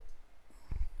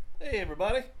Hey,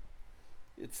 everybody.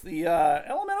 It's the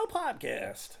Elemental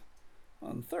Podcast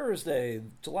on Thursday,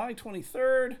 July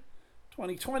 23rd,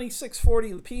 2020, 6:40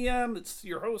 in the p.m. It's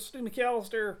your host, Stu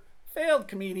McAllister, failed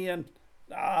comedian,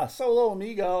 solo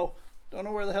amigo. Don't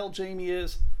know where the hell Jamie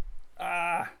is.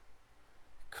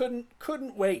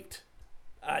 Couldn't wait.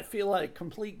 I feel like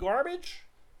complete garbage.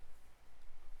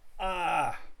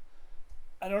 I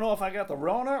don't know if I got the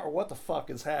Rona or what the fuck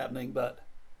is happening, but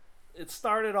it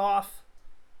started off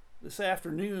this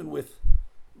afternoon with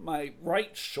my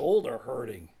right shoulder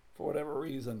hurting for whatever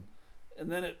reason.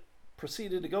 And then it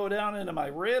proceeded to go down into my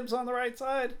ribs on the right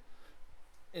side.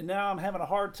 And now I'm having a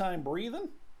hard time breathing.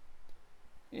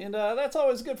 And that's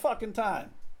always a good fucking time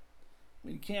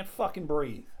when you can't fucking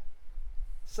breathe.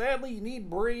 Sadly, you need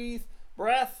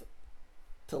breath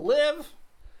to live.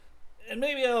 And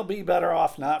maybe I'll be better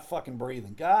off not fucking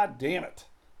breathing. God damn it.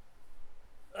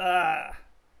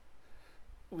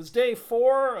 It was day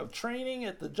 4 of training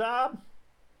at the job.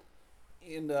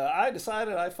 And I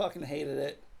decided I fucking hated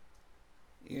it.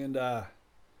 And I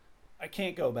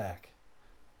can't go back.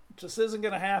 It just isn't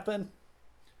going to happen.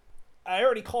 I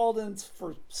already called in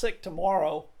for sick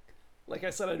tomorrow. Like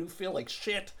I said, I do feel like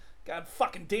shit. God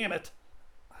fucking damn it.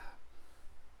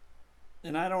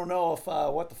 And I don't know if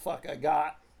what the fuck I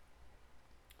got.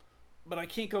 But I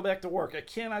can't go back to work. I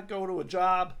cannot go to a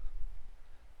job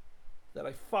that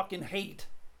I fucking hate.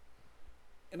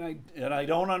 And I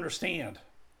don't understand.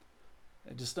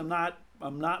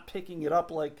 I'm not picking it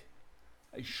up like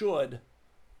I should.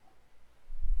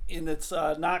 And it's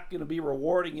not going to be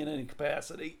rewarding in any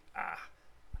capacity.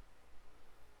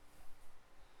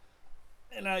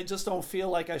 And I just don't feel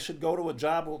like I should go to a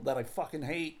job that I fucking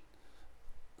hate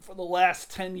for the last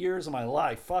 10 years of my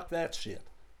life. Fuck that shit.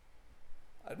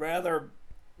 I'd rather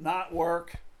not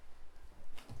work,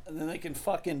 and then they can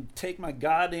fucking take my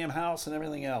goddamn house and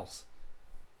everything else.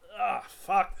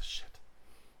 Fuck this shit.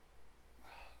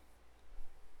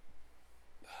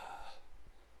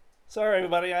 Sorry,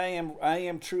 everybody. I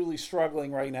am truly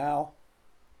struggling right now.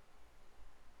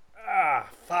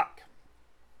 Fuck.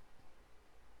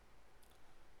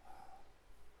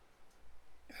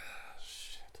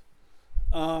 Shit.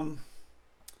 I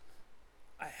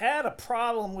had a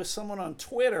problem with someone on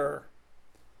Twitter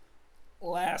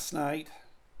last night.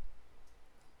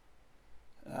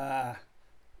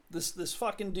 This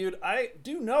fucking dude, I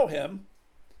do know him.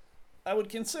 I would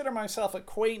consider myself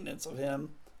acquaintance of him.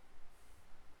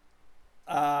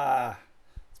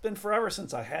 It's been forever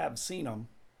since I have seen him.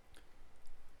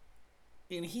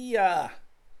 And he, out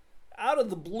of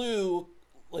the blue,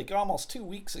 like almost 2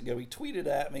 weeks ago, he tweeted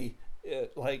at me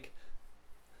at like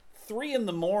 3 in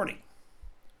the morning.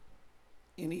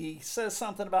 And he says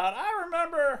something about, I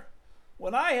remember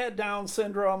when I had Down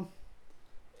syndrome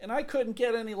and I couldn't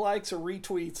get any likes or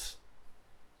retweets.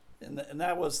 And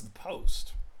that was the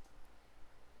post.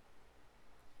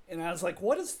 And I was like,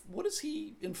 what is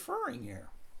he inferring here?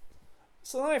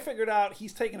 So then I figured out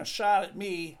he's taking a shot at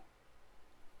me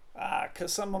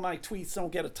because some of my tweets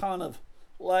don't get a ton of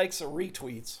likes or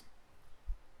retweets.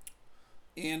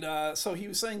 And so he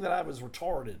was saying that I was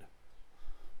retarded.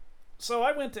 So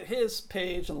I went to his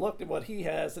page and looked at what he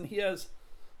has, and he has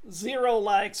 0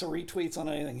 likes or retweets on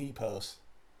anything he posts.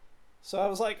 So I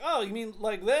was like, oh, you mean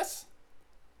like this?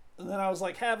 And then I was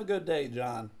like, have a good day,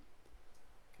 John.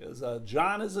 Because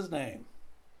John is his name.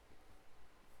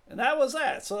 And that was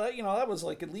that. So, that was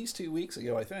like at least 2 weeks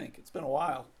ago, I think. It's been a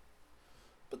while.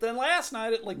 But then last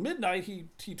night at like midnight, he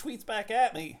tweets back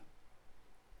at me.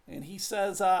 And he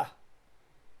says, I'm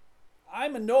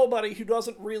a nobody who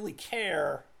doesn't really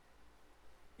care.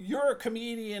 You're a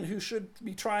comedian who should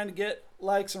be trying to get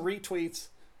likes and retweets.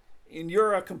 And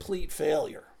you're a complete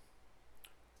failure.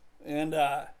 And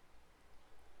I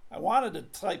wanted to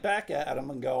type back at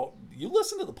him and go, you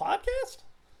listen to the podcast?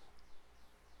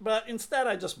 But instead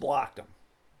I just blocked him.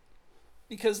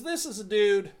 Because this is a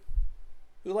dude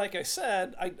who, like I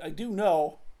said, I do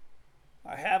know.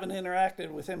 I haven't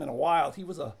interacted with him in a while. He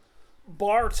was a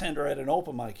bartender at an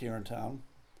open mic here in town.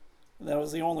 And that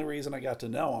was the only reason I got to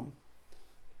know him.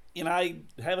 And I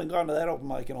haven't gone to that open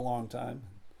mic in a long time.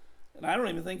 And I don't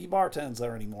even think he bartends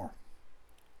there anymore.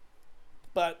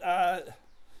 But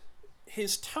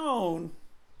his tone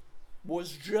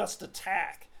was just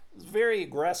attack. It was very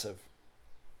aggressive.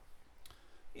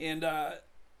 And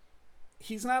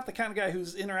he's not the kind of guy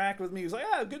who's interacted with me. He's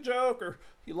like, good joke, or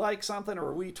you like something,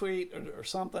 or a retweet, or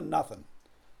something, nothing.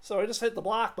 So I just hit the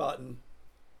block button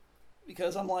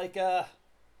because I'm like,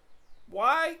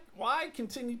 why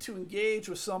continue to engage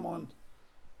with someone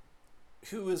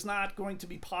who is not going to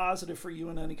be positive for you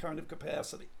in any kind of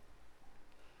capacity?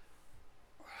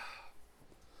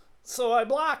 So I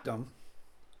blocked him.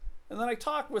 And then I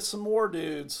talked with some more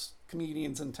dudes,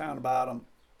 comedians in town, about him.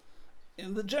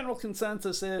 And the general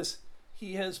consensus is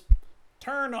he has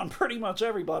turned on pretty much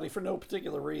everybody for no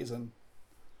particular reason.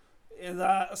 And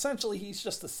essentially, he's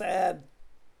just a sad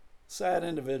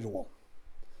individual.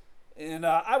 And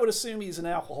I would assume he's an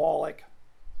alcoholic.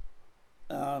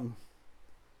 Why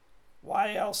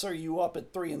else are you up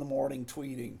at 3 in the morning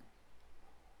tweeting?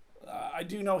 I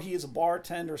do know he is a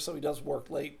bartender, so he does work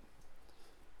late.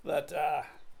 But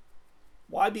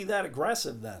why be that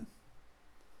aggressive then?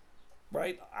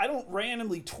 Right? I don't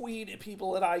randomly tweet at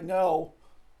people that I know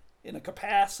in a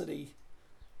capacity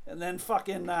and then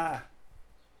fucking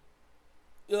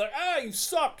you're like, you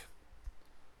suck.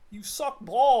 You suck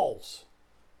balls.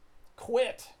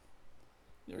 Quit.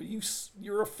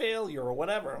 You're a failure or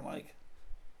whatever. I'm like,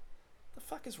 what the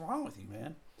fuck is wrong with you,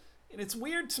 man? And it's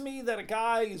weird to me that a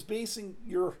guy is basing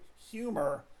your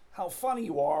humor, how funny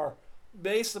you are,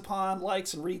 based upon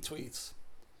likes and retweets.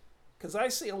 Because I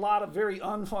see a lot of very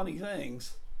unfunny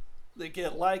things that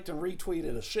get liked and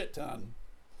retweeted a shit ton.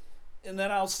 And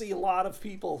then I'll see a lot of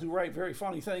people who write very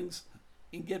funny things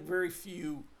and get very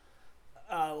few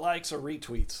likes or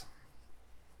retweets.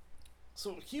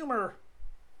 So humor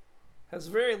has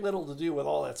very little to do with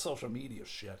all that social media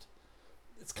shit.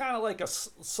 It's kind of like a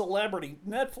celebrity.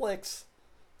 Netflix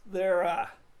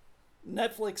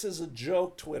is a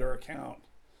joke Twitter account.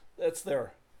 That's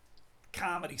their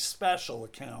comedy special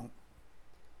account.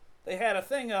 They had a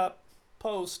thing up,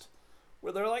 post,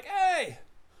 where they're like, hey,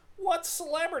 what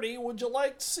celebrity would you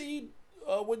like to see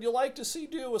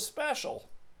do a special?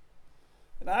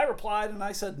 And I replied and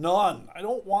I said, none. I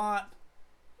don't want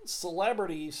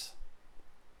celebrities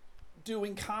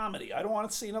doing comedy. I don't want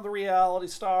to see another reality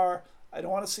star. I don't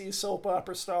want to see a soap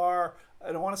opera star.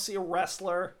 I don't want to see a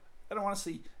wrestler. I don't want to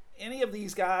see any of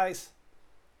these guys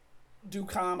do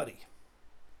comedy.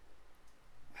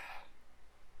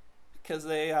 Because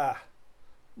they,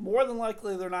 more than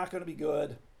likely, they're not going to be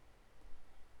good.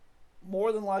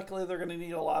 More than likely, they're going to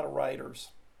need a lot of writers.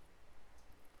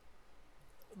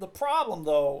 The problem,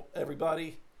 though,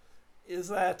 everybody, is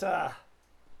that a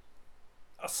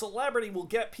celebrity will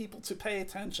get people to pay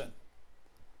attention.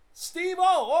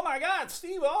 Steve-O! Oh my God,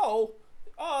 Steve-O!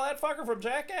 Oh, that fucker from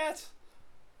Jackass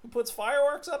who puts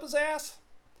fireworks up his ass?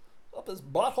 Up his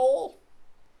butthole?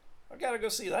 I gotta go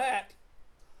see that.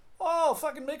 Oh,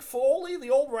 fucking Mick Foley,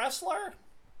 the old wrestler?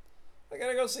 I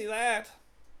gotta go see that.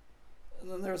 And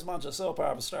then there's a bunch of soap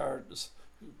opera stars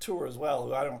who tour as well,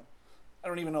 who I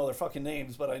don't even know their fucking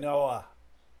names, but I know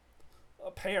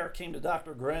a pair came to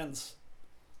Dr. Grin's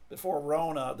before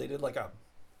Rona. They did like a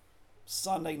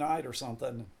Sunday night or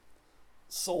something.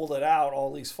 Sold it out.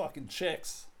 All these fucking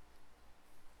chicks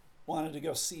wanted to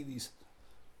go see these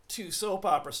 2 soap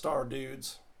opera star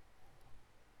dudes.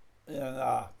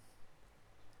 And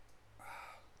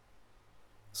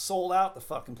sold out the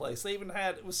fucking place. They even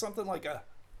had, it was something like a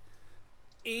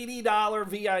 $80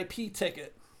 VIP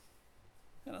ticket.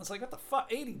 And I was like, what the fuck?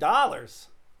 $80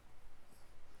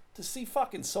 to see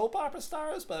fucking soap opera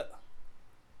stars? But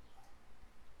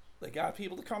they got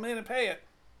people to come in and pay it.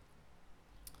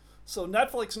 So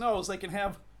Netflix knows they can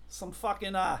have some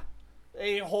fucking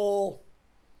a-hole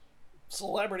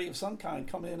celebrity of some kind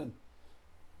come in and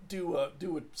do a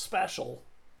special.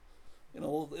 You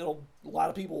know, a lot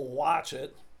of people will watch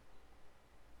it.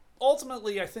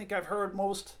 Ultimately, I think I've heard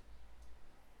most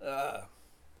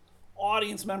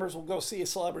audience members will go see a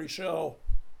celebrity show,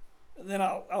 and then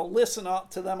I'll listen up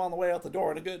to them on the way out the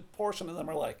door, and a good portion of them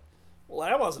are like, well,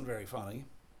 that wasn't very funny.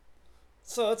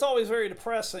 So it's always very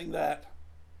depressing that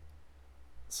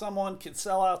someone can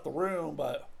sell out the room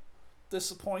but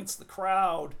disappoints the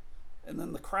crowd, and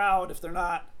then the crowd, if they're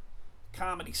not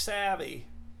comedy savvy,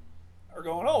 are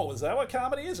going, oh, is that what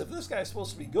comedy is? If this guy's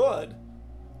supposed to be good,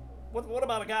 what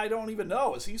about a guy I don't even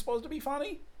know? Is he supposed to be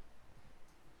funny?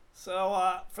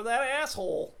 So for that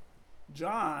asshole,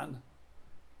 John,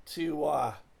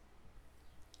 to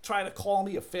try to call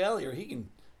me a failure, he can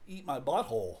eat my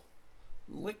butthole,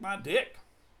 lick my dick.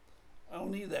 I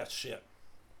don't need that shit.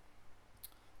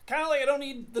 Kind of like I don't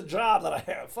need the job that I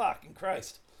have. Fucking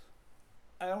Christ.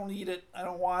 I don't need it. I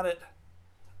don't want it.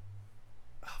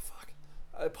 Oh, fuck.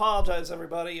 I apologize,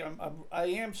 everybody. I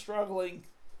am struggling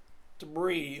to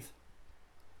breathe.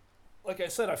 Like I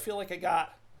said, I feel like I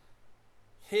got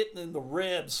hit in the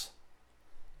ribs.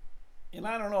 And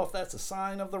I don't know if that's a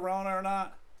sign of the Rona or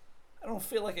not. I don't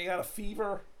feel like I got a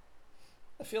fever.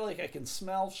 I feel like I can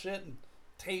smell shit and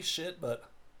taste shit, but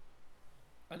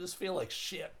I just feel like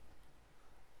shit.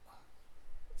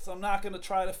 So I'm not going to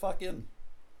try to fucking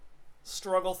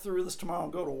struggle through this tomorrow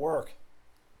and go to work.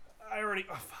 I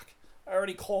I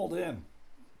already called in.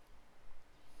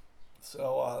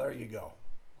 So there you go.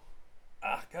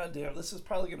 Goddamn, this is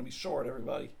probably going to be short,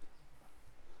 everybody.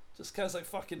 Just because I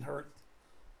fucking hurt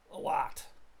a lot.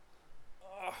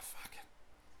 Oh, fuck.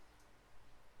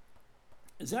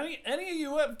 Is any of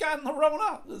you have gotten the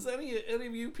Rona? Does any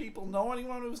of you people know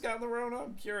anyone who's gotten the Rona?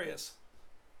 I'm curious.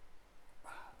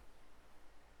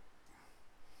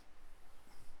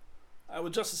 I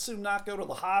would just as soon not go to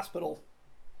the hospital.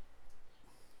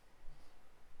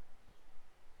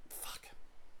 Fuck.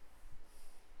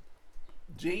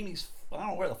 Jamie's, I don't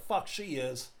know where the fuck she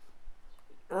is.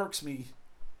 It irks me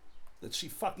that she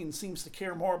fucking seems to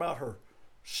care more about her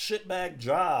shitbag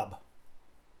job.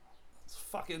 It's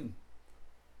fucking...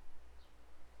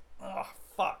 Oh,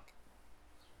 fuck.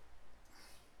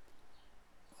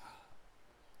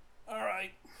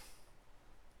 Alright.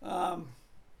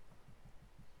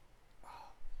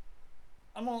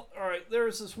 Alright,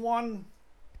 there's this one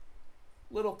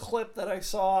little clip that I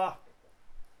saw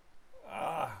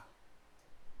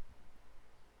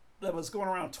that was going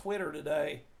around Twitter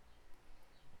today.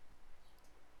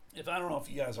 I don't know if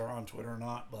you guys are on Twitter or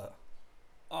not, but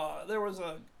there was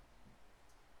a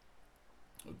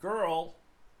girl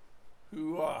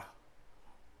who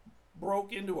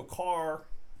broke into a car.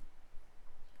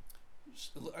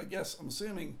 I guess, I'm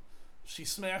assuming she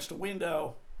smashed a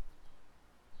window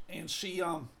and she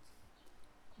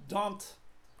dumped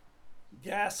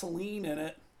gasoline in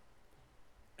it,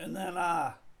 and then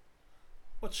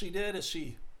what she did is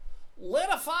she lit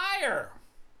a fire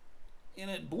and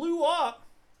it blew up,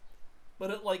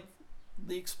 but it, like,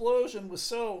 the explosion was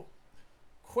so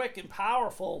quick and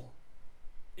powerful,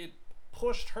 it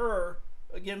pushed her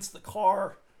against the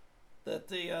car that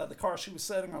the car she was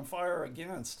setting on fire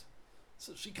against.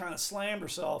 So she kind of slammed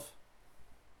herself.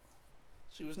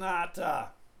 She was not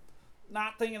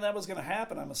thinking that was going to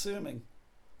happen, I'm assuming.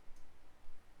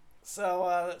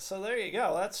 So there you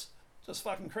go. That's just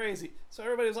fucking crazy. So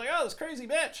everybody's like, oh, this crazy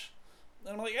bitch.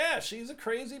 And I'm like, yeah, she's a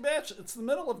crazy bitch. It's the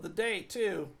middle of the day,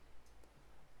 too.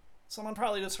 Someone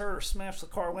probably just heard her smash the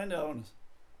car window and is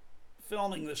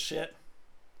filming this shit.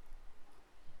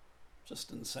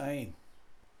 Just insane.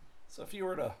 So if you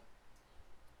were to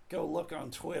go look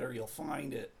on Twitter, you'll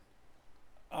find it.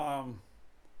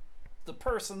 The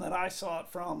person that I saw it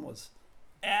from was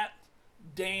at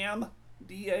Dam,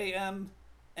 DAMN_LELLE.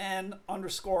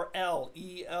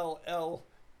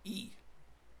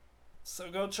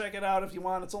 So go check it out if you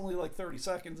want. It's only like 30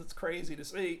 seconds. It's crazy to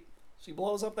see. She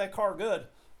blows up that car good.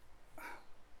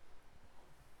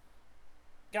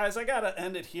 Guys, I gotta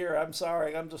end it here. I'm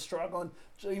sorry. I'm just struggling.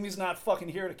 Jamie's not fucking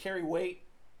here to carry weight.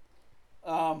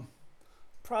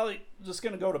 Probably just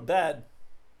gonna go to bed.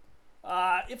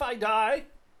 If I die,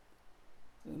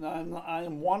 and I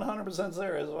am 100%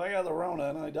 serious, if I got the Rona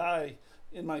and I die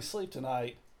in my sleep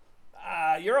tonight,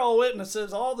 you're all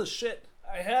witnesses. All the shit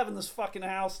I have in this fucking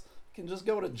house can just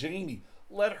go to Jamie.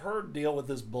 Let her deal with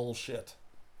this bullshit.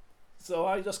 So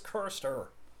I just cursed her.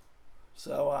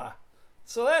 So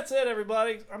that's it,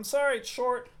 everybody. I'm sorry it's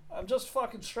short. I'm just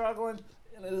fucking struggling,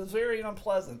 and it is very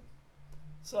unpleasant.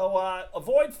 So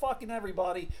avoid fucking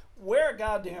everybody. Wear a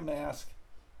goddamn mask.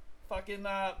 Fucking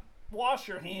wash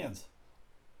your hands.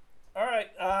 All right.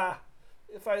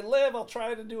 If I live, I'll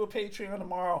try to do a Patreon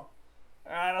tomorrow.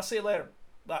 All right. I'll see you later.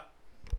 Bye.